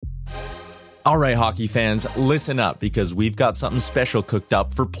All right, hockey fans, listen up because we've got something special cooked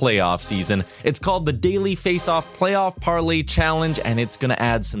up for playoff season. It's called the Daily Faceoff Playoff Parlay Challenge, and it's going to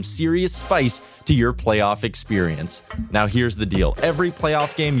add some serious spice to your playoff experience. Now, here's the deal. Every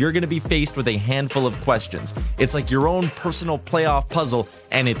playoff game, you're going to be faced with a handful of questions. It's like your own personal playoff puzzle,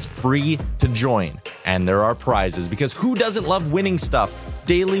 and it's free to join. And there are prizes, because who doesn't love winning stuff?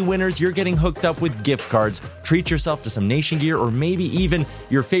 Daily winners, you're getting hooked up with gift cards. Treat yourself to some Nation gear or maybe even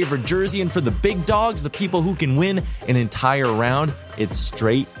your favorite jersey. And for the big dogs, the people who can win an entire round, it's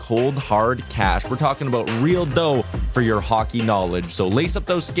straight, cold, hard cash. We're talking about real dough for your hockey knowledge. So lace up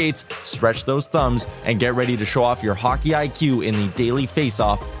those skates, stretch those thumbs, and get ready to show off your hockey IQ in the Daily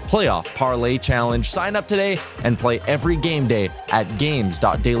Faceoff Playoff Parlay Challenge. Sign up today and play every game day at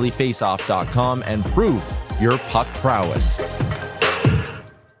games.dailyfaceoff.com and prove your puck prowess.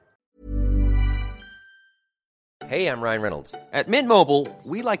 Hey, I'm Ryan Reynolds. At Mint Mobile,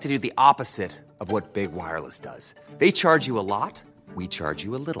 we like to do the opposite of what Big Wireless does. They charge you a lot, we charge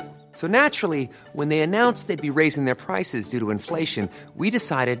you a little. So naturally, when they announced they'd be raising their prices due to inflation, we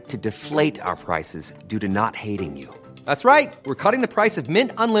decided to deflate our prices due to not hating you. That's right. We're cutting the price of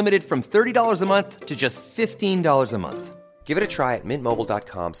Mint Unlimited from $30 a month to just $15 a month. Give it a try at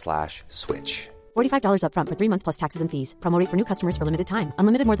mintmobile.com/switch. $45 up front for 3 months plus taxes and fees. Promo rate for new customers for limited time.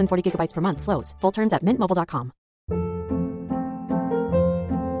 Unlimited more than 40 gigabytes per month slows. Full terms at mintmobile.com.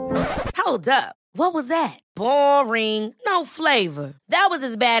 Hold up. What was that? Boring. No flavor. That was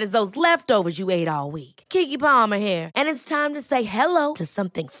as bad as those leftovers you ate all week. Keke Palmer here. And it's time to say hello to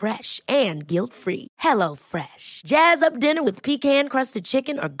something fresh and guilt-free. Hello Fresh. Jazz up dinner with pecan-crusted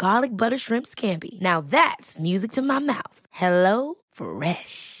chicken or garlic butter shrimp scampi. Now that's music to my mouth. Hello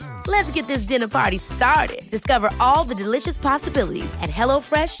Fresh. Let's get this dinner party started. Discover all the delicious possibilities at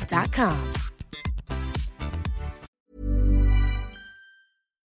hellofresh.com.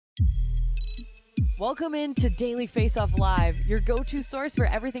 Welcome in to Daily Faceoff Live, your go-to source for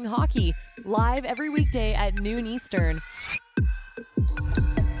everything hockey. Live every weekday at noon Eastern.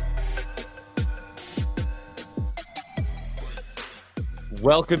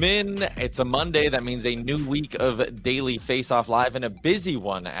 Welcome in. It's a Monday. That means a new week of Daily Faceoff Live, and a busy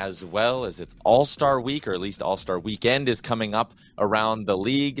one as well, as it's All-Star Week, or at least All-Star Weekend is coming up around the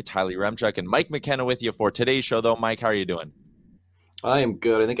league. Tyler Remchuk and Mike McKenna with you for today's show, though. Mike, how are you doing? I am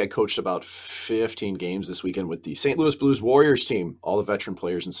good. I think I coached about 15 games this weekend with the St. Louis Blues Warriors team, all the veteran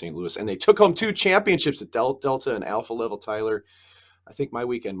players in St. Louis, and they took home 2 championships at Delta and Alpha level. Tyler, I think my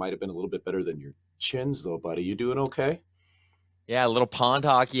weekend might have been a little bit better than your chins, though, buddy. You doing okay? Yeah, a little pond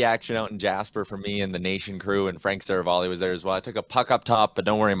hockey action out in Jasper for me and the Nation crew, and Frank Saravalli was there as well. I took a puck up top, but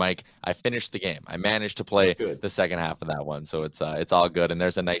don't worry, Mike. I finished the game. I managed to play the second half of that one, so it's all good. And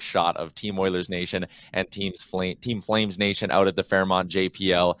there's a nice shot of Team Oilers Nation and Team Flames Nation out at the Fairmont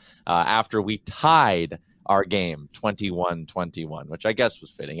JPL after we tied our game 21-21, which I guess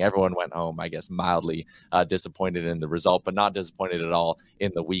was fitting. Everyone went home, I guess, mildly disappointed in the result, but not disappointed at all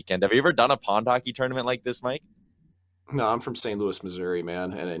in the weekend. Have you ever done a pond hockey tournament like this, Mike? No, I'm from St. Louis, Missouri,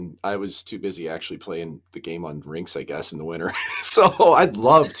 man, and I was too busy actually playing the game on rinks, I guess, in the winter. So I'd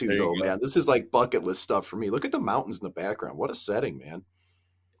love to, though, man. This is like bucket list stuff for me. Look at the mountains in the background. What a setting, man.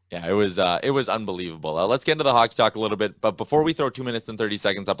 Yeah, it was unbelievable. Let's get into the hockey talk a little bit, but before we throw 2 minutes and 30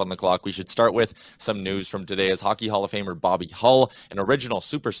 seconds up on the clock, we should start with some news from today, as Hockey Hall of Famer Bobby Hull, an original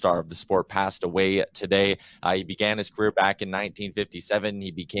superstar of the sport, passed away today. He began his career back in 1957.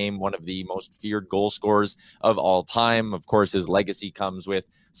 He became one of the most feared goal scorers of all time. Of course, his legacy comes with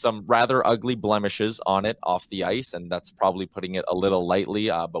some rather ugly blemishes on it off the ice, and that's probably putting it a little lightly,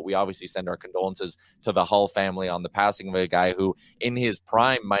 but we obviously send our condolences to the Hull family on the passing of a guy who, in his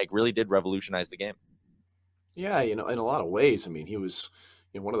prime, Mike, really did revolutionize the game. Yeah, in a lot of ways. I mean, he was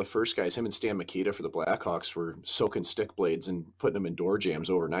one of the first guys. Him and Stan Mikita for the Blackhawks were soaking stick blades and putting them in door jams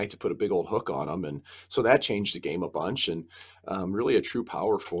overnight to put a big old hook on them, and so that changed the game a bunch. And really a true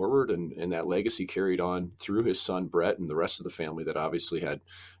power forward, and that legacy carried on through his son Brett and the rest of the family that obviously had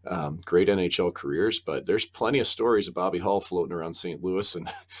great NHL careers. But there's plenty of stories of Bobby Hull floating around St. Louis,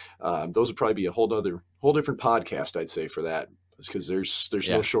 and those would probably be a whole different podcast, I'd say, for that, because there's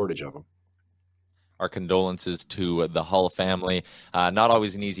no shortage of them. Our condolences to the Hull family. Not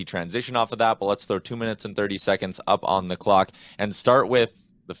always an easy transition off of that, but let's throw 2 minutes and 30 seconds up on the clock and start with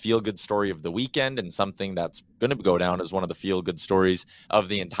the feel-good story of the weekend, and something that's going to go down as one of the feel-good stories of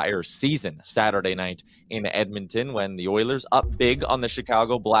the entire season. Saturday night in Edmonton, when the Oilers, up big on the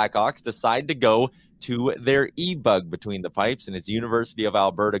Chicago Blackhawks, decide to go to their E-Bug between the pipes, and it's University of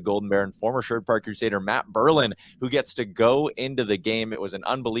Alberta Golden Bear and former Sherwood Park Crusader Matt Berlin who gets to go into the game. It was an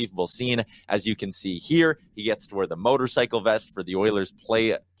unbelievable scene, as you can see here. He gets to wear the motorcycle vest for the Oilers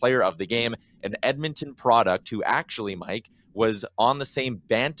player of the game, an Edmonton product who actually, Mike, was on the same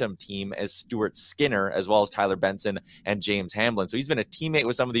bantam team as Stuart Skinner, as well as Tyler Benson and James Hamblin. So he's been a teammate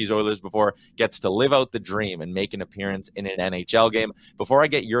with some of these Oilers before, gets to live out the dream and make an appearance in an NHL game. Before I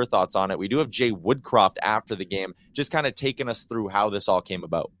get your thoughts on it, we do have Jay Woodcroft after the game, just kind of taking us through how this all came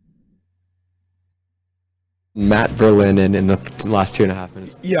about. Matt Berlin in the last 2.5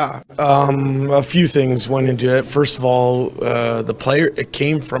 minutes. Yeah, a few things went into it. First of all, it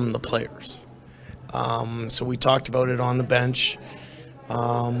came from the players. So we talked about it on the bench.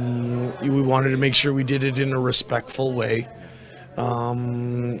 We wanted to make sure we did it in a respectful way,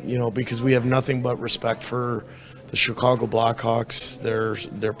 because we have nothing but respect for the Chicago Blackhawks,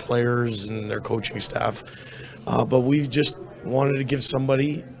 their players and their coaching staff. But we just wanted to give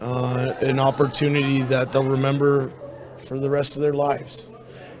somebody an opportunity that they'll remember for the rest of their lives.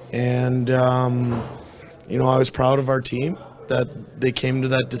 And, I was proud of our team that they came to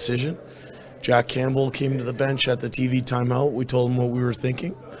that decision. Jack Campbell came to the bench at the TV timeout. We told him what we were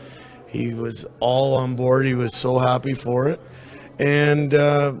thinking. He was all on board. He was so happy for it. And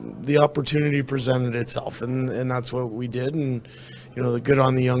the opportunity presented itself, and that's what we did. And, the good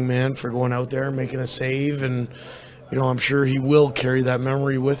on the young man for going out there and making a save. And, I'm sure he will carry that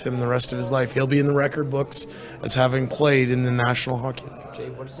memory with him the rest of his life. He'll be in the record books as having played in the National Hockey League. Jay,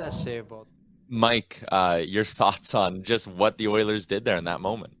 what does that say about Mike, your thoughts on just what the Oilers did there in that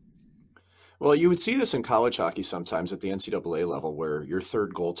moment? Well, you would see this in college hockey sometimes at the NCAA level, where your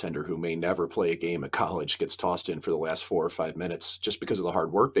third goaltender, who may never play a game at college, gets tossed in for the last 4 or 5 minutes just because of the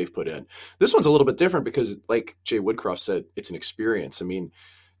hard work they've put in. This one's a little bit different because, like Jay Woodcroft said, it's an experience. I mean,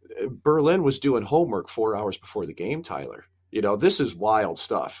 Berlin was doing homework 4 hours before the game, Tyler. This is wild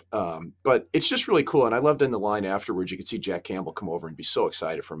stuff. But it's just really cool. And I loved in the line afterwards, you could see Jack Campbell come over and be so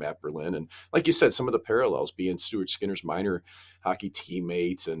excited for Matt Berlin. And like you said, some of the parallels being Stuart Skinner's minor hockey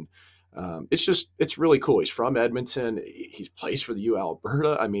teammates, and it's really cool. He's from Edmonton. He's plays for the U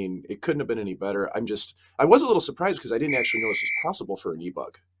Alberta. I mean, it couldn't have been any better. I was a little surprised because I didn't actually know this was possible for an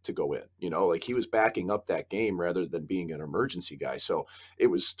E-Bug to go in, like he was backing up that game rather than being an emergency guy. So it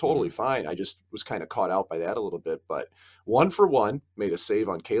was totally fine. I just was kind of caught out by that a little bit, but 1-for-1 made a save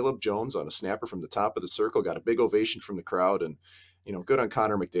on Caleb Jones on a snapper from the top of the circle, got a big ovation from the crowd. And, good on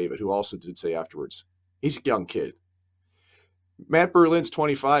Connor McDavid, who also did say afterwards, he's a young kid. Matt Berlin's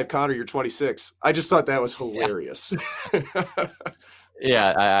 25. Connor, you're 26. I just thought that was hilarious.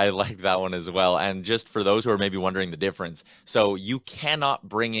 Yeah, I like that one as well. And just for those who are maybe wondering the difference, so you cannot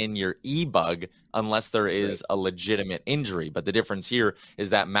bring in your E-Bug unless there is a legitimate injury. But the difference here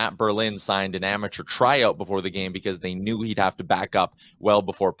is that Matt Berlin signed an amateur tryout before the game because they knew he'd have to back up well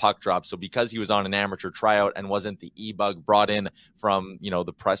before puck drop. So because he was on an amateur tryout and wasn't the E-Bug brought in from,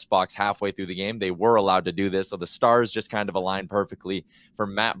 the press box halfway through the game, they were allowed to do this. So the stars just kind of aligned perfectly for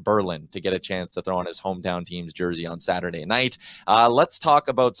Matt Berlin to get a chance to throw on his hometown team's jersey on Saturday night. Let's talk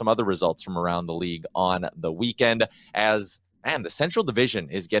about some other results from around the league on the weekend, as the Central Division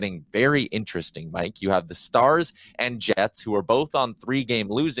is getting very interesting, Mike. You have the Stars and Jets, who are both on 3-game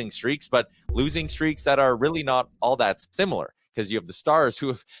losing streaks, but losing streaks that are really not all that similar, because you have the Stars who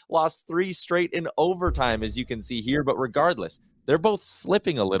have lost 3 straight in overtime, as you can see here. But regardless, they're both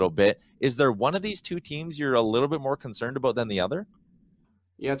slipping a little bit. Is there one of these two teams you're a little bit more concerned about than the other?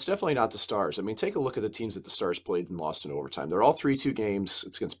 Yeah, it's definitely not the Stars. I mean, take a look at the teams that the Stars played and lost in overtime. They're all 3-2 games.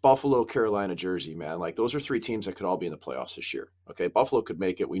 It's against Buffalo, Carolina, Jersey, man. Like, those are 3 teams that could all be in the playoffs this year. Okay, Buffalo could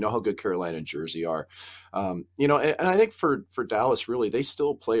make it. We know how good Carolina and Jersey are. And I think for Dallas, really, they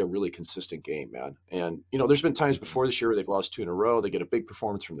still play a really consistent game, man. And, there's been times before this year where they've lost 2 in a row. They get a big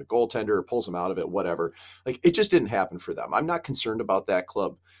performance from the goaltender, pulls them out of it, whatever. Like, it just didn't happen for them. I'm not concerned about that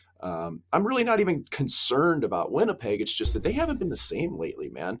club. I'm really not even concerned about Winnipeg. It's just that they haven't been the same lately,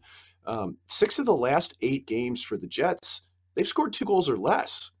 man. 6 of the last 8 games for the Jets, they've scored 2 goals or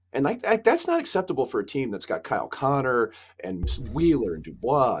less. And that's not acceptable for a team that's got Kyle Connor and Wheeler and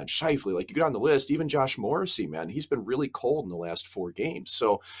Dubois and Scheifele. Like, you go down the list, even Josh Morrissey, man, he's been really cold in the last 4 games.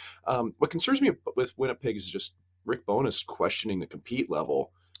 So what concerns me with Winnipeg is just Rick Bowness questioning the compete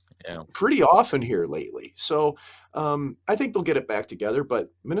level pretty often here lately. So I think they'll get it back together,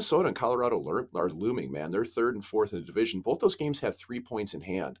 but Minnesota and Colorado are looming, man. They're 3rd and 4th in the division. Both those games have 3 games in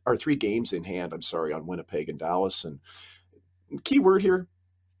hand on Winnipeg and Dallas. And key word here,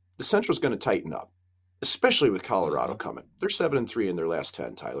 the Central's going to tighten up, especially with Colorado coming. They're 7-3 in their last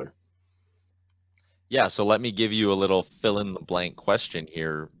 10, Tyler. Yeah, so let me give you a little fill-in-the-blank question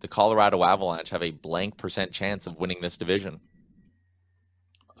here. The Colorado Avalanche have a blank % chance of winning this division.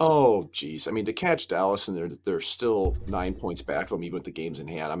 Oh, geez. I mean, to catch Dallas and they're still 9 points back from them, even with the games in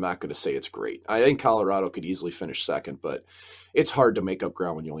hand, I'm not going to say it's great. I think Colorado could easily finish second, but it's hard to make up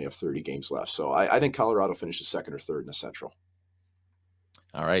ground when you only have 30 games left. So I think Colorado finishes second or third in the Central.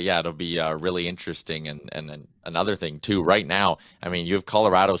 All right, yeah, it'll be really interesting. And then another thing too, right now, I mean, you have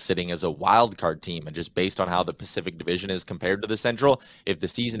Colorado sitting as a wild card team, and just based on how the Pacific Division is compared to the Central, if the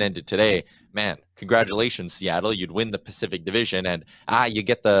season ended today, man, congratulations, Seattle, you'd win the Pacific Division, and you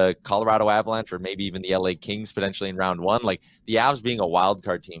get the Colorado Avalanche or maybe even the LA Kings potentially in round one. Like, the Avs being a wild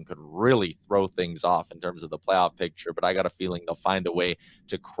card team could really throw things off in terms of the playoff picture, but I got a feeling they'll find a way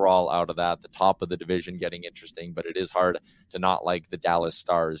to crawl out of that. The top of the division getting interesting, but it is hard to not like the Dallas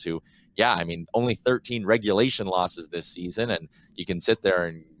Stars, who, yeah, I mean, only 13 regulation losses this season, and you can sit there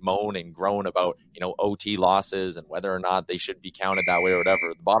and moan and groan about, OT losses and whether or not they should be counted that way or whatever.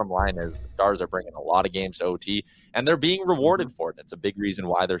 The bottom line is the Stars are bringing a lot of games to OT, and they're being rewarded for it. It's a big reason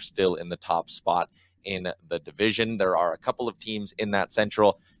why they're still in the top spot in the division. There are a couple of teams in that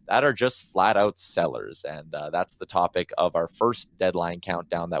Central that are just flat out sellers, and that's the topic of our first deadline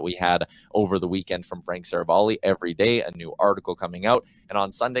countdown that we had over the weekend from Frank Saravalli. Every day a new article coming out, and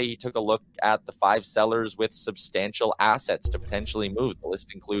on Sunday he took a look at the 5 sellers with substantial assets to potentially move. The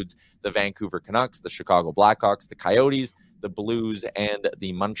list includes the Vancouver Canucks, the Chicago Blackhawks, the Coyotes, the Blues, and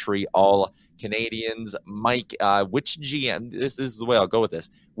the Montreal Canadiens. Mike, which GM, this is the way I'll go with this,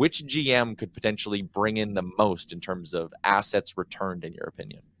 which GM could potentially bring in the most in terms of assets returned, in your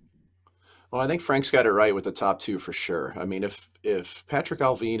opinion? Well, I think Frank's got it right with the top 2 for sure. I mean, if Patrick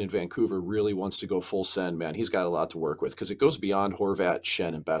Allvin in Vancouver really wants to go full send, man, he's got a lot to work with, because it goes beyond Horvat,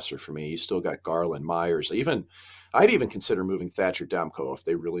 Shen, and Besser for me. He's still got Garland, Myers. I'd even consider moving Thatcher Demko if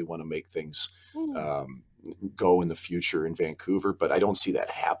they really want to make things go in the future in Vancouver, but I don't see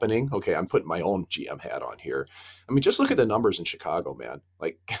that happening. Okay, I'm putting my own GM hat on here. I mean, just look at the numbers in Chicago, man.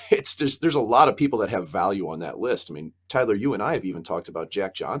 Like, there's a lot of people that have value on that list. I mean, Tyler, you and I have even talked about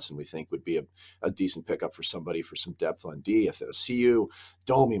Jack Johnson. We think would be a decent pickup for somebody for some depth on D. CU,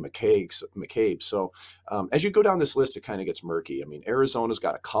 Domi, McCabe. So as you go down this list, it kind of gets murky. I mean, Arizona's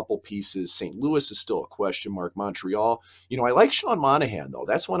got a couple pieces. St. Louis is still a question mark. Montreal, I like Sean Monahan though.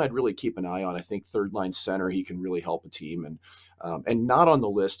 That's one I'd really keep an eye on. I think third line center, he can really help a team. And not on the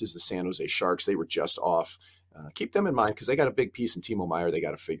list is the San Jose Sharks. They were just off. Keep them in mind, because they got a big piece in Timo Meier they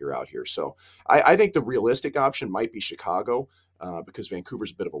got to figure out here. So I think the realistic option might be Chicago, because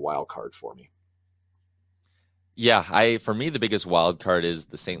Vancouver's a bit of a wild card for me. Yeah, for me, the biggest wild card is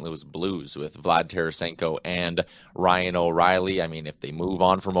the St. Louis Blues with Vlad Tarasenko and Ryan O'Reilly. I mean, if they move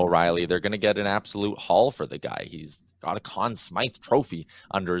on from O'Reilly, they're going to get an absolute haul for the guy. He's got a Conn Smythe trophy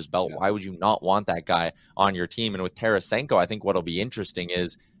under his belt. Yeah. Why would you not want that guy on your team? And with Tarasenko, I think what'll be interesting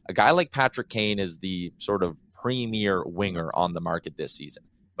is a guy like Patrick Kane is the sort of premier winger on the market this season.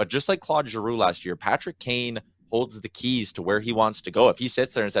 But just like Claude Giroux last year, Patrick Kane holds the keys to where he wants to go. If he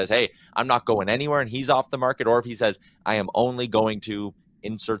sits there and says, hey, I'm not going anywhere, and he's off the market, or if he says, I am only going to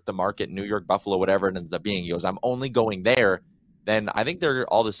insert the market, New York, Buffalo, whatever it ends up being, he goes, I'm only going there, then I think there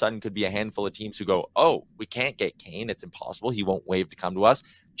all of a sudden could be a handful of teams who go, oh, we can't get Kane. It's impossible. He won't waive to come to us.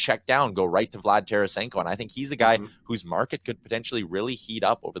 Check down, go right to Vlad Tarasenko. And I think he's a guy whose market could potentially really heat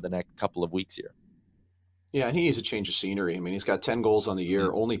up over the next couple of weeks here. Yeah, and he needs a change of scenery. I mean, he's got 10 goals on the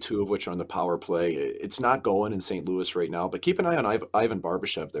year, only 2 of which are on the power play. It's not going in St. Louis right now, but keep an eye on Ivan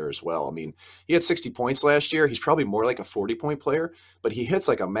Barbashev there as well. I mean, he had 60 points last year. He's probably more like a 40-point player, but he hits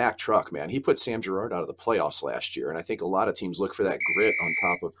like a Mack truck, man. He put Sam Girard out of the playoffs last year, and I think a lot of teams look for that grit on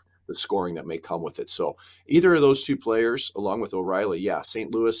top of the scoring that may come with it. So either of those 2 players, along with O'Reilly, yeah,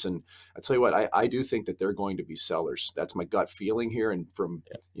 St. Louis, and I tell you what, I do think that they're going to be sellers. That's my gut feeling here, and from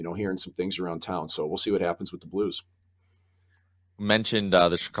hearing some things around town. So we'll see what happens with the Blues. Mentioned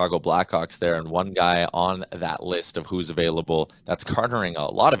the Chicago Blackhawks there, and one guy on that list of who's available that's garnering a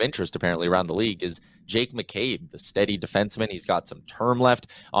lot of interest apparently around the league is Jake McCabe, the steady defenseman. He's got some term left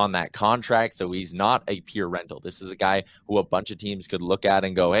on that contract, so he's not a pure rental. This is a guy who a bunch of teams could look at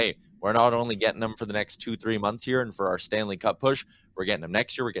and go, hey, we're not only getting him for the next 2-3 months here and for our Stanley Cup push, we're getting him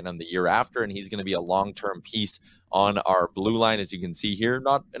next year, we're getting him the year after, and he's going to be a long-term piece on our blue line. As you can see here,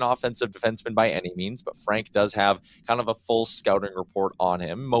 not an offensive defenseman by any means, but Frank does have kind of a full scouting report on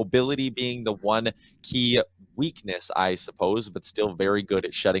him. Mobility being the one key weakness, I suppose, but still very good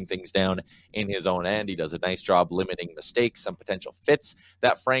at shutting things down in his own end. He does a nice job limiting mistakes. Some potential fits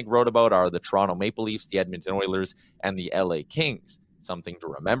that Frank wrote about are the Toronto Maple Leafs, the Edmonton Oilers, and the LA Kings. something to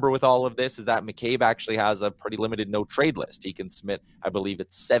remember with all of this is that McCabe actually has a pretty limited no trade list. He can submit, I believe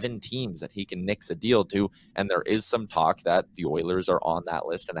it's 7 teams that he can nix a deal to. And there is some talk that the Oilers are on that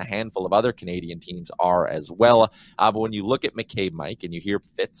list and a handful of other Canadian teams are as well. But when you look at McCabe, Mike, and you hear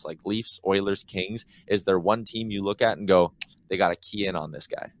fits like Leafs, Oilers, Kings, is there one team you look at and go, they got to key in on this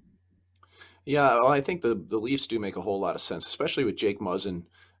guy? Yeah, well, I think the Leafs do make a whole lot of sense, especially with Jake Muzzin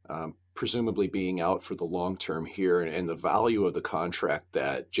presumably being out for the long term here, and the value of the contract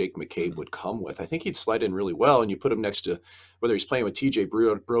that Jake McCabe would come with. I think he'd slide in really well, and you put him next to whether he's playing with TJ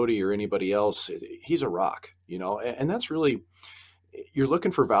Brody or anybody else, he's a rock, and that's really, you're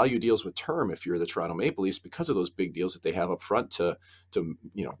looking for value deals with term if you're the Toronto Maple Leafs because of those big deals that they have up front to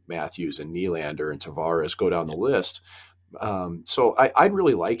Matthews and Nylander and Tavares, go down the list. So I'd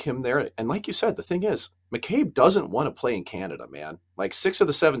really like him there. And like you said, the thing is, McCabe doesn't want to play in Canada, man. Like 6 of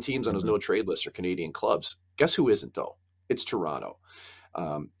the 7 teams on his no trade list are Canadian clubs. Guess who isn't, though? It's Toronto.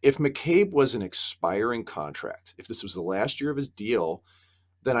 If McCabe was an expiring contract, if this was the last year of his deal,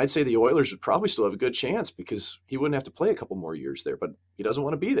 then I'd say the Oilers would probably still have a good chance because he wouldn't have to play a couple more years there, but he doesn't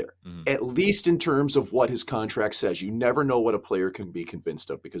want to be there, at least in terms of what his contract says. You never know what a player can be convinced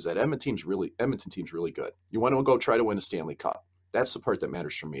of because that Edmonton team's really good. You want to go try to win a Stanley Cup. That's the part that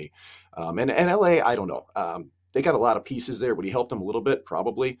matters for me. And LA, I don't know. They got a lot of pieces there. Would he help them a little bit?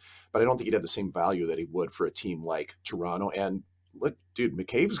 Probably, but I don't think he'd have the same value that he would for a team like Toronto. And look, dude,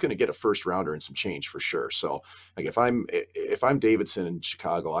 McCabe is going to get a first rounder and some change for sure. So like if I'm Davidson in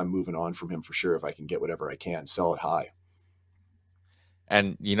Chicago, I'm moving on from him for sure. If I can get whatever I can, sell it high.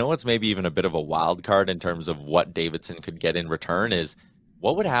 And what's maybe even a bit of a wild card in terms of what Davidson could get in return is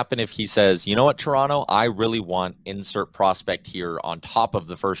what would happen if he says, you know what, Toronto, I really want insert prospect here on top of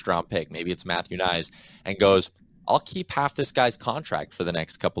the first round pick. Maybe it's Matthew Nyes, and goes, I'll keep half this guy's contract for the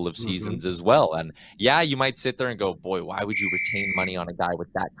next couple of seasons as well. And yeah, you might sit there and go, boy, why would you retain money on a guy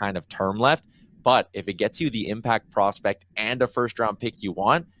with that kind of term left? But if it gets you the impact prospect and a first round pick you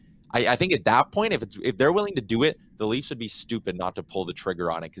want, I think at that point, if they're willing to do it, the Leafs would be stupid not to pull the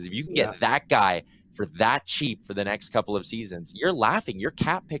trigger on it. Because if you can get that guy for that cheap for the next couple of seasons, you're laughing. Your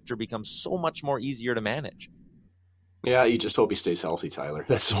cap picture becomes so much more easier to manage. Yeah, you just hope he stays healthy, Tyler.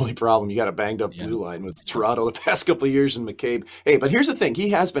 That's the only problem. You got a banged up blue line with Toronto the past couple of years and McCabe. Hey, but here's the thing. He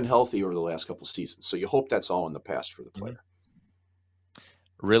has been healthy over the last couple of seasons. So you hope that's all in the past for the player.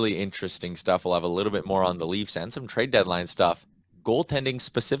 Really interesting stuff. We'll have a little bit more on the Leafs and some trade deadline stuff. Goaltending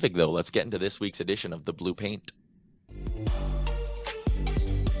specific, though. Let's get into this week's edition of The Blue Paint.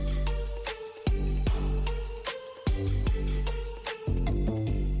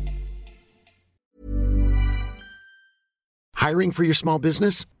 Hiring for your small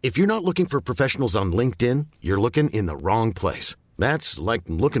business? If you're not looking for professionals on LinkedIn, you're looking in the wrong place. That's like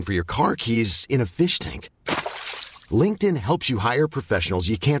looking for your car keys in a fish tank. LinkedIn helps you hire professionals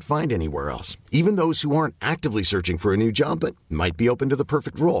you can't find anywhere else, even those who aren't actively searching for a new job but might be open to the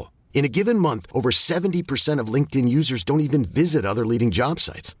perfect role. In a given month, over 70% of LinkedIn users don't even visit other leading job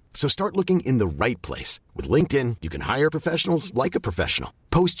sites. So start looking in the right place. With LinkedIn, you can hire professionals like a professional.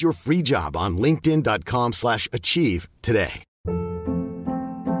 Post your free job on linkedin.com/achieve today.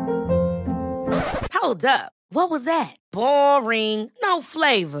 Hold up. What was that? Boring. No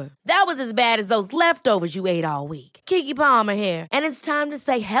flavor. That was as bad as those leftovers you ate all week. Keke Palmer here, and it's time to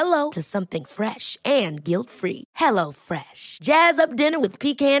say hello to something fresh and guilt-free. Hello Fresh. Jazz up dinner with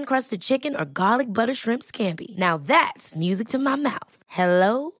pecan-crusted chicken or garlic butter shrimp scampi. Now that's music to my mouth.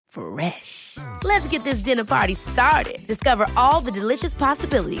 Hello Fresh. Let's get this dinner party started. Discover all the delicious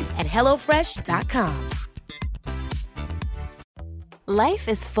possibilities at hellofresh.com. Life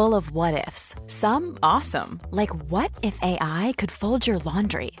is full of what-ifs. Some awesome, like what if AI could fold your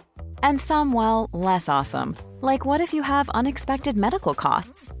laundry? And some, well, less awesome, like what if you have unexpected medical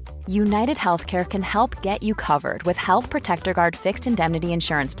costs? United Healthcare can help get you covered with Health Protector Guard fixed indemnity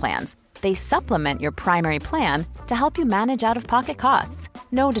insurance plans. They supplement your primary plan to help you manage out-of-pocket costs.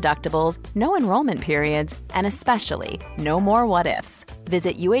 No deductibles, no enrollment periods, and especially no more what-ifs.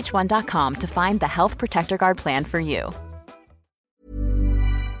 Visit uh1.com to find the Health Protector Guard plan for you.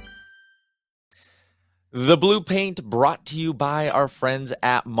 The Blue Paint brought to you by our friends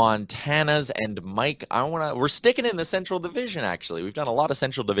at Montana's. And Mike, we're sticking in the Central Division, actually. We've done a lot of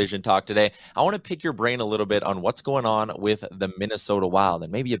Central Division talk today. I want to pick your brain a little bit on what's going on with the Minnesota Wild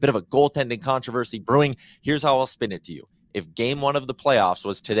and maybe a bit of a goaltending controversy brewing. Here's how I'll spin it to you. If game 1 of the playoffs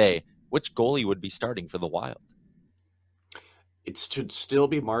was today, which goalie would be starting for the Wild? It should still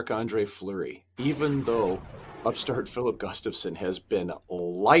be Marc-Andre Fleury, even though upstart Philip Gustafsson has been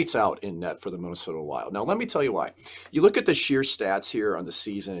lights out in net for the Minnesota Wild. Now, let me tell you why. You look at the sheer stats here on the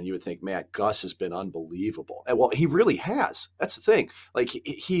season, and you would think, man, Gus has been unbelievable. And well, he really has. That's the thing. Like,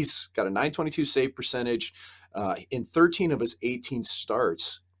 he's got a .922 save percentage. In 13 of his 18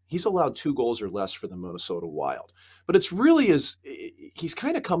 starts, he's allowed 2 goals or less for the Minnesota Wild. But it's really he's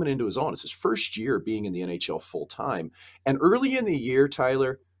kind of coming into his own. It's his first year being in the NHL full time. And early in the year,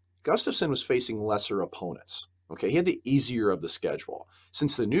 Tyler, Gustafsson was facing lesser opponents. Okay, he had the easier of the schedule.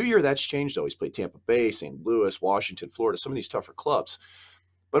 Since the new year, that's changed, though. He's played Tampa Bay, St. Louis, Washington, Florida, some of these tougher clubs.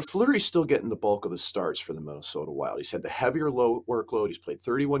 But Fleury's still getting the bulk of the starts for the Minnesota Wild. He's had the heavier low workload. He's played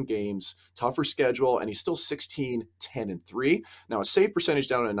 31 games, tougher schedule, and he's still 16, 10, and 3. Now, a save percentage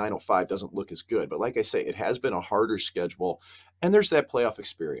down at 905 doesn't look as good. But like I say, it has been a harder schedule, and there's that playoff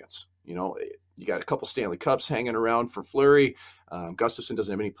experience. You know, you got a couple Stanley Cups hanging around for Fleury. Gustafsson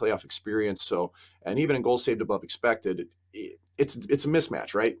doesn't have any playoff experience. So, and even in goals saved above expected, it's a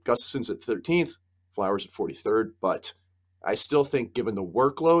mismatch, right? Gustafsson's at 13th, Flowers at 43rd. But I still think, given the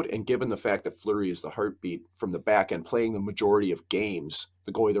workload and given the fact that Fleury is the heartbeat from the back end, playing the majority of games,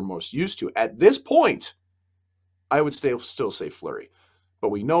 the goalie they're most used to, at this point, I would still say Fleury. But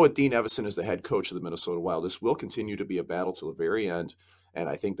we know with Dean Evason as the head coach of the Minnesota Wild, this will continue to be a battle to the very end. And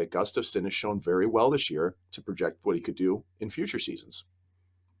I think that Gustafsson has shown very well this year to project what he could do in future seasons.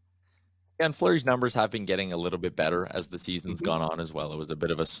 And Fleury's numbers have been getting a little bit better as the season's gone on as well. It was a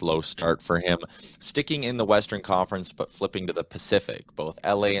bit of a slow start for him. Sticking in the Western Conference, but flipping to the Pacific. Both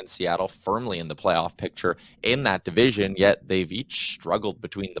LA and Seattle firmly in the playoff picture in that division, yet they've each struggled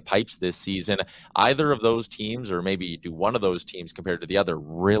between the pipes this season. Either of those teams, or maybe do one of those teams compared to the other,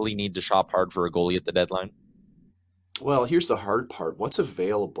 really need to shop hard for a goalie at the deadline? Well, here's the hard part. What's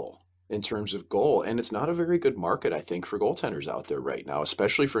available in terms of goal? And it's not a very good market, I think, for goaltenders out there right now,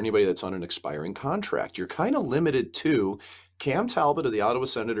 especially for anybody that's on an expiring contract. You're kind of limited to Cam Talbot of the Ottawa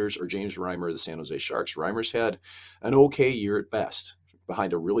Senators or James Reimer of the San Jose Sharks. Reimer's had an okay year at best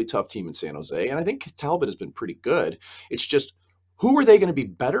behind a really tough team in San Jose. And I think Talbot has been pretty good. It's just, who are they going to be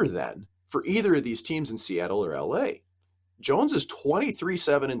better than for either of these teams in Seattle or LA? Jones is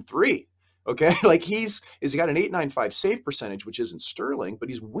 23-7-3. Okay, like he's got an .895 save percentage, which isn't sterling, but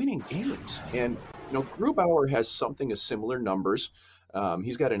he's winning games. And Grubauer has something of similar numbers.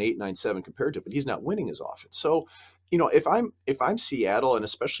 He's got an .897 compared to it, but he's not winning as often. So, if I'm Seattle, and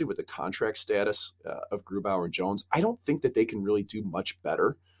especially with the contract status of Grubauer and Jones, I don't think that they can really do much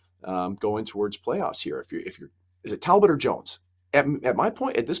better going towards playoffs here. If you're is it Talbot or Jones? At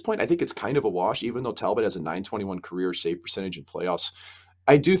this point, I think it's kind of a wash. Even though Talbot has a .921 career save percentage in playoffs,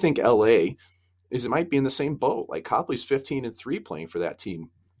 I do think LA might be in the same boat. Like Copley's 15-3 playing for that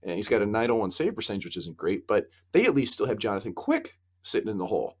team, and he's got a .901 save percentage, which isn't great, but they at least still have Jonathan Quick sitting in the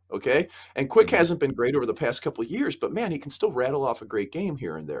hole. Okay, and Quick hasn't been great over the past couple of years, but man, he can still rattle off a great game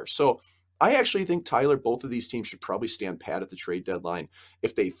here and there. So I actually think, Tyler, both of these teams should probably stand pat at the trade deadline.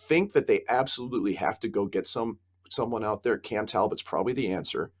 If they think that they absolutely have to go get someone out there, Cam Talbot's probably the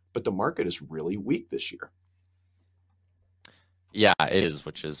answer. But the market is really weak this year. Yeah, it is,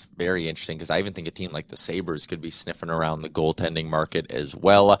 which is very interesting because I even think a team like the Sabres could be sniffing around the goaltending market as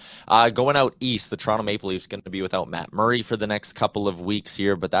well. Going out east, the Toronto Maple Leafs going to be without Matt Murray for the next couple of weeks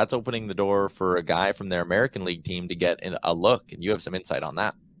here, but that's opening the door for a guy from their American League team to get a look, and you have some insight on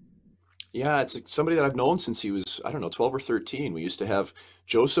that. Yeah, it's somebody that I've known since he was, 12 or 13. We used to have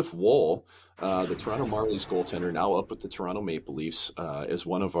Joseph Woll, the Toronto Marlies goaltender, now up with the Toronto Maple Leafs, as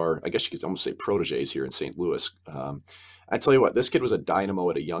one of our, I guess you could almost say, proteges here in St. Louis. I tell you what, this kid was a dynamo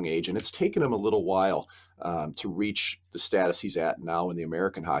at a young age, and it's taken him a little while to reach the status he's at now in the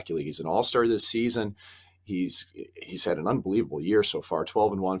American Hockey League. He's an all-star this season. He's had an unbelievable year so far,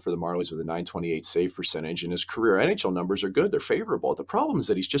 12-1 for the Marlies with a .928 save percentage, and his career NHL numbers are good. They're favorable. The problem is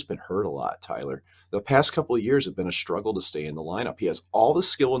that he's just been hurt a lot, Tyler. The past couple of years have been a struggle to stay in the lineup. He has all the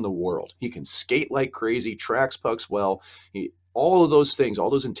skill in the world. He can skate like crazy, tracks pucks well. All of those things, all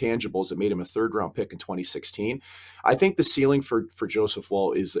those intangibles that made him a third-round pick in 2016. I think the ceiling for Joseph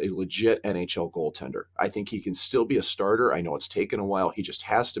Woll is a legit NHL goaltender. I think he can still be a starter. I know it's taken a while. He just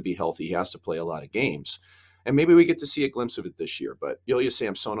has to be healthy. He has to play a lot of games. And maybe we get to see a glimpse of it this year. But Ilya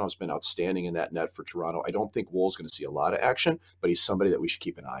Samsonov has been outstanding in that net for Toronto. I don't think Woll's going to see a lot of action, but he's somebody that we should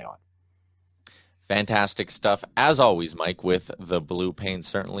keep an eye on. Fantastic stuff, as always, Mike, with the Blue Paint.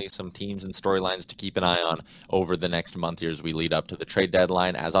 Certainly some teams and storylines to keep an eye on over the next month here as we lead up to the trade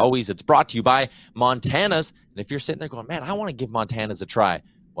deadline. As always, it's brought to you by Montana's. And if you're sitting there going, man, I want to give Montana's a try,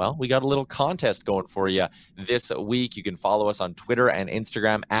 Well, we got a little contest going for you this week. You can follow us on Twitter and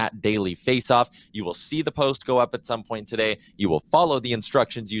Instagram at Daily Faceoff. You will see the post go up at some point today. You will follow the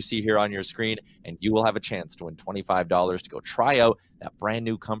instructions you see here on your screen, and you will have a chance to win $25 to go try out that brand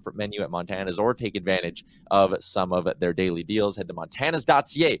new comfort menu at Montana's or take advantage of some of their daily deals. Head to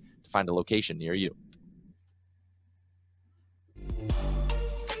montanas.ca to find a location near you.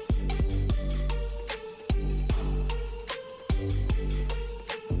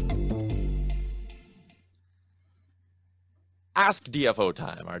 Ask DFO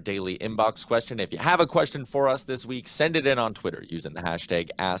time, our daily inbox question. If you have a question for us this week, send it in on Twitter using the hashtag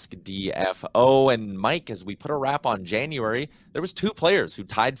AskDFO. And Mike, as we put a wrap on January, there was 2 players who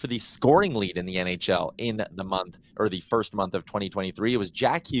tied for the scoring lead in the NHL in the month, or the first month of 2023. It was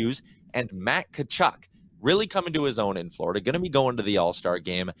Jack Hughes and Matt Tkachuk, really coming to his own in Florida, going to be going to the All-Star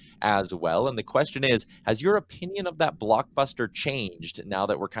game as well. And the question is, has your opinion of that blockbuster changed now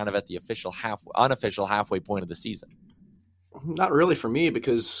that we're kind of at the unofficial halfway point of the season? Not really for me,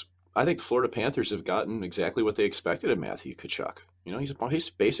 because I think the Florida Panthers have gotten exactly what they expected of Matthew Tkachuk. You know, he's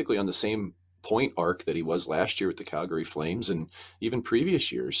basically on the same point arc that he was last year with the Calgary Flames and even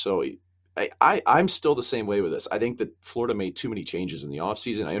previous years. So I'm still the same way with this. I think that Florida made too many changes in the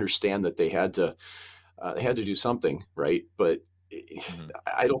offseason. I understand that they had to do something, right? But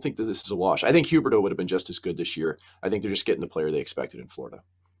I don't think that this is a wash. I think Huberdeau would have been just as good this year. I think they're just getting the player they expected in Florida.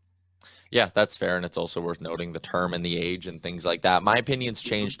 Yeah, that's fair. And it's also worth noting the term and the age and things like that. My opinion's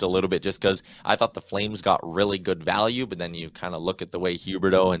changed a little bit just because I thought the Flames got really good value, but then you kind of look at the way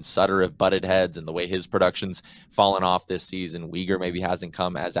Huberdeau and Sutter have butted heads and the way his production's fallen off this season. Weegar maybe hasn't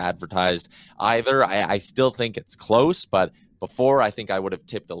come as advertised either. I still think it's close, but before, I think I would have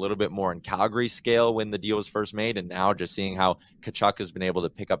tipped a little bit more in Calgary's scale when the deal was first made, and now just seeing how Tkachuk has been able to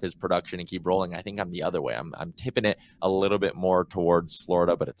pick up his production and keep rolling, I think I'm the other way. I'm tipping it a little bit more towards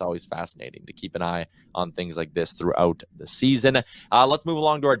Florida, but it's always fascinating to keep an eye on things like this throughout the season. Let's move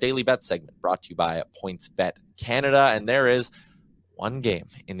along to our Daily Bet segment, brought to you by PointsBet Canada, and there is one game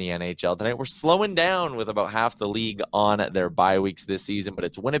in the NHL tonight. We're slowing down with about half the league on their bye weeks this season, but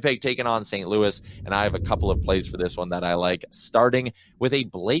it's Winnipeg taking on St. Louis, and I have a couple of plays for this one that I like, starting with a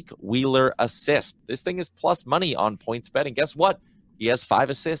Blake Wheeler assist. This thing is plus money on PointsBet, and guess what? He has 5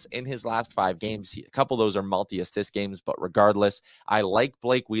 assists in his last 5 games. A couple of those are multi-assist games, but regardless, I like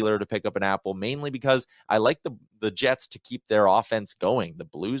Blake Wheeler to pick up an apple, mainly because I like the Jets to keep their offense going. The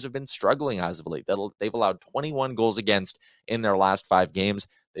Blues have been struggling as of late. They've allowed 21 goals against in their last 5 games.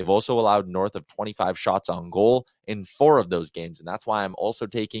 They've also allowed north of 25 shots on goal in 4 of those games, and that's why I'm also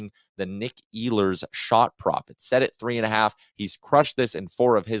taking the Nick Ehlers shot prop. It's set at 3.5. He's crushed this in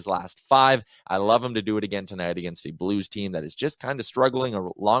 4 of his last 5. I love him to do it again tonight against a Blues team that is just kind of struggling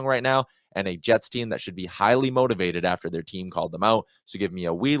along right now, and a Jets team that should be highly motivated after their team called them out. So give me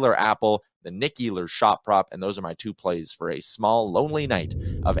a Wheeler apple, the Nick Ehlers shot prop, and those are my 2 plays for a small, lonely night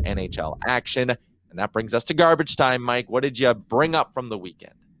of NHL action. And that brings us to garbage time, Mike. What did you bring up from the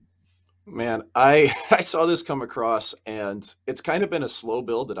weekend? Man, I saw this come across, and it's kind of been a slow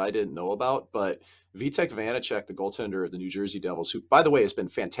build that I didn't know about, but Vitek Vanacek, the goaltender of the New Jersey Devils, who, by the way, has been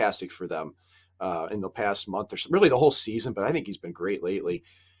fantastic for them in the past month or so, really the whole season, but I think he's been great lately.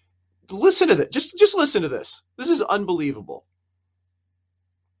 Listen to this. Just listen to this. This is unbelievable.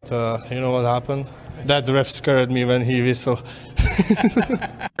 You know what happened? That ref scared me when he whistled.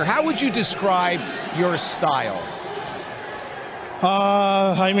 How would you describe your style?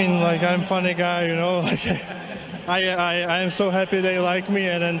 I mean, like, I'm a funny guy, you know. Like, I'm so happy they like me,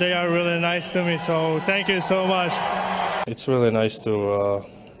 and then they are really nice to me. So thank you so much. It's really nice to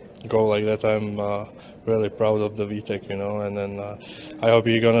go like that. I'm really proud of the VTech, you know. And then I hope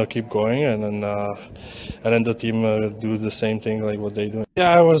you're gonna keep going, and then the team do the same thing like what they do.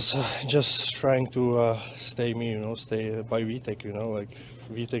 Yeah, I was just trying to stay me, you know, stay by VTech, you know. Like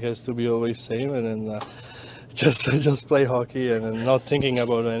VTech has to be always same, and then. Just play hockey and not thinking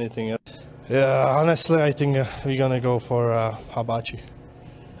about anything else. Yeah, honestly, I think we're gonna go for hibachi.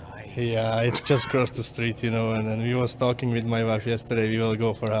 Nice. Yeah, it's just across the street, you know, and then we was talking with my wife yesterday, we will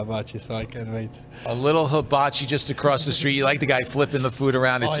go for hibachi, so I can't wait. A little hibachi just across the street. You like the guy flipping the food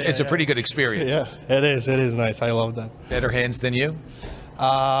around. It's a pretty good experience. Yeah, it is nice. I love that. Better hands than you?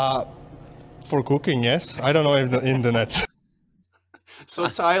 For cooking, yes. I don't know if in the net. So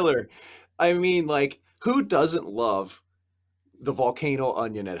Tyler, I mean, like, who doesn't love the volcano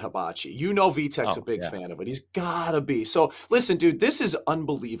onion at hibachi? You know Vitek's a big fan of it. He's got to be. So listen, dude, this is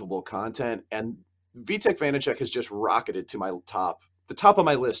unbelievable content, and Vitek Vanacek has just rocketed to the top of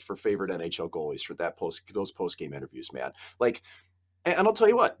my list for favorite NHL goalies for those post-game interviews, man. Like, And I'll tell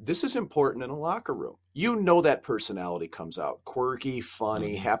you what, this is important in a locker room. You know that personality comes out. Quirky,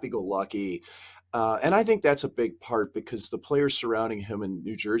 funny, happy-go-lucky. And I think that's a big part because the players surrounding him in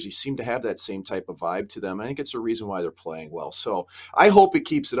New Jersey seem to have that same type of vibe to them. I think it's a reason why they're playing well. So I hope it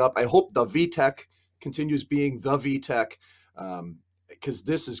keeps it up. I hope the VTech continues being the VTech because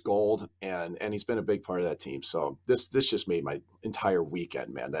this is gold, and he's been a big part of that team. So this just made my entire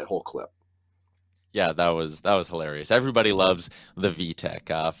weekend, man, that whole clip. Yeah, that was hilarious. Everybody loves the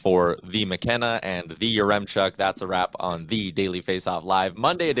VTech. For the McKenna and the Yaremchuk, that's a wrap on the Daily Faceoff Live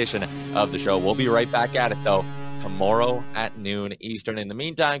Monday edition of the show. We'll be right back at it, though, tomorrow at noon Eastern. In the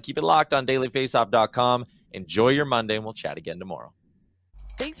meantime, keep it locked on dailyfaceoff.com. Enjoy your Monday, and we'll chat again tomorrow.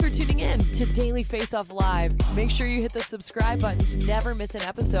 Thanks for tuning in to Daily Faceoff Live. Make sure you hit the subscribe button to never miss an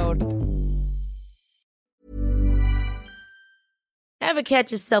episode. Ever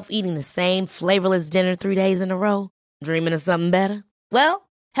catch yourself eating the same flavorless dinner 3 days in a row? Dreaming of something better? Well,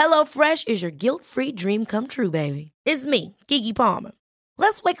 HelloFresh is your guilt-free dream come true, baby. It's me, Keke Palmer.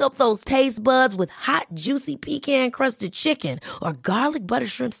 Let's wake up those taste buds with hot, juicy pecan-crusted chicken or garlic butter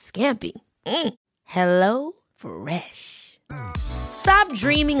shrimp scampi. Hello Fresh. Stop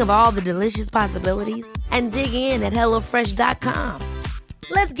dreaming of all the delicious possibilities and dig in at HelloFresh.com.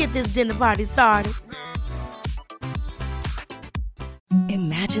 Let's get this dinner party started.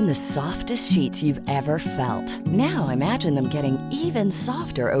 Imagine the softest sheets you've ever felt. Now imagine them getting even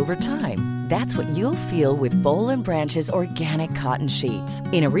softer over time. That's what you'll feel with Boll & Branch's organic cotton sheets.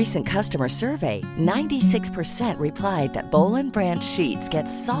 In a recent customer survey, 96% replied that Boll & Branch sheets get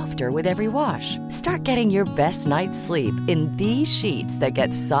softer with every wash. Start getting your best night's sleep in these sheets that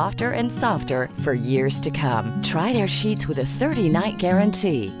get softer and softer for years to come. Try their sheets with a 30-night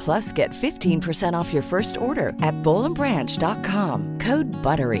guarantee. Plus, get 15% off your first order at bollandbranch.com. Code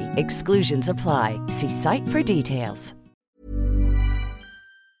BUTTERY. Exclusions apply. See site for details.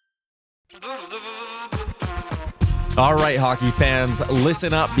 All right, hockey fans,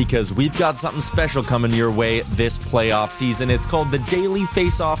 listen up because we've got something special coming your way this playoff season. It's called the Daily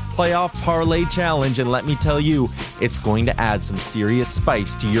Faceoff Playoff Parlay Challenge, and let me tell you, it's going to add some serious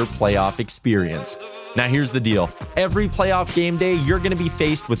spice to your playoff experience. Now, here's the deal. Every playoff game day, you're going to be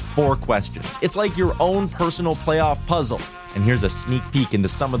faced with 4 questions. It's like your own personal playoff puzzle. And here's a sneak peek into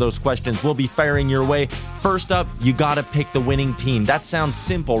some of those questions we'll be firing your way. First up, you got to pick the winning team. That sounds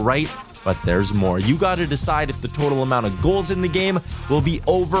simple, right? But there's more. You got to decide if the total amount of goals in the game will be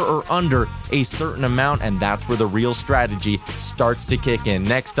over or under a certain amount, and that's where the real strategy starts to kick in.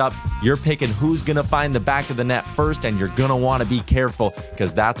 Next up, you're picking who's going to find the back of the net first, and you're going to want to be careful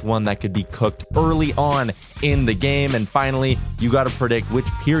because that's one that could be cooked early on in the game. And finally, you got to predict which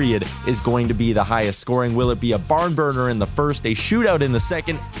period is going to be the highest scoring. Will it be a barn burner in the first, a shootout in the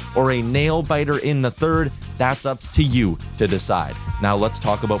second, or a nail biter in the third? That's up to you to decide. Now let's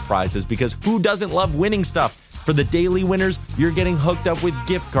talk about prizes, because who doesn't love winning stuff? For the daily winners, you're getting hooked up with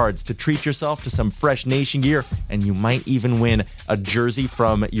gift cards to treat yourself to some fresh Nation gear, and you might even win a jersey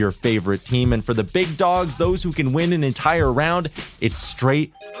from your favorite team. And for the big dogs, those who can win an entire round, it's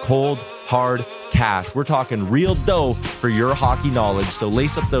straight, cold, hard cash. We're talking real dough for your hockey knowledge. So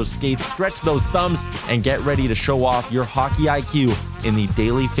lace up those skates, stretch those thumbs, and get ready to show off your hockey IQ in the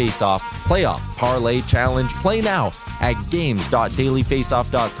Daily Faceoff Playoff Parlay Challenge. Play now at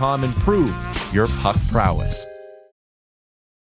games.dailyfaceoff.com and prove your puck prowess.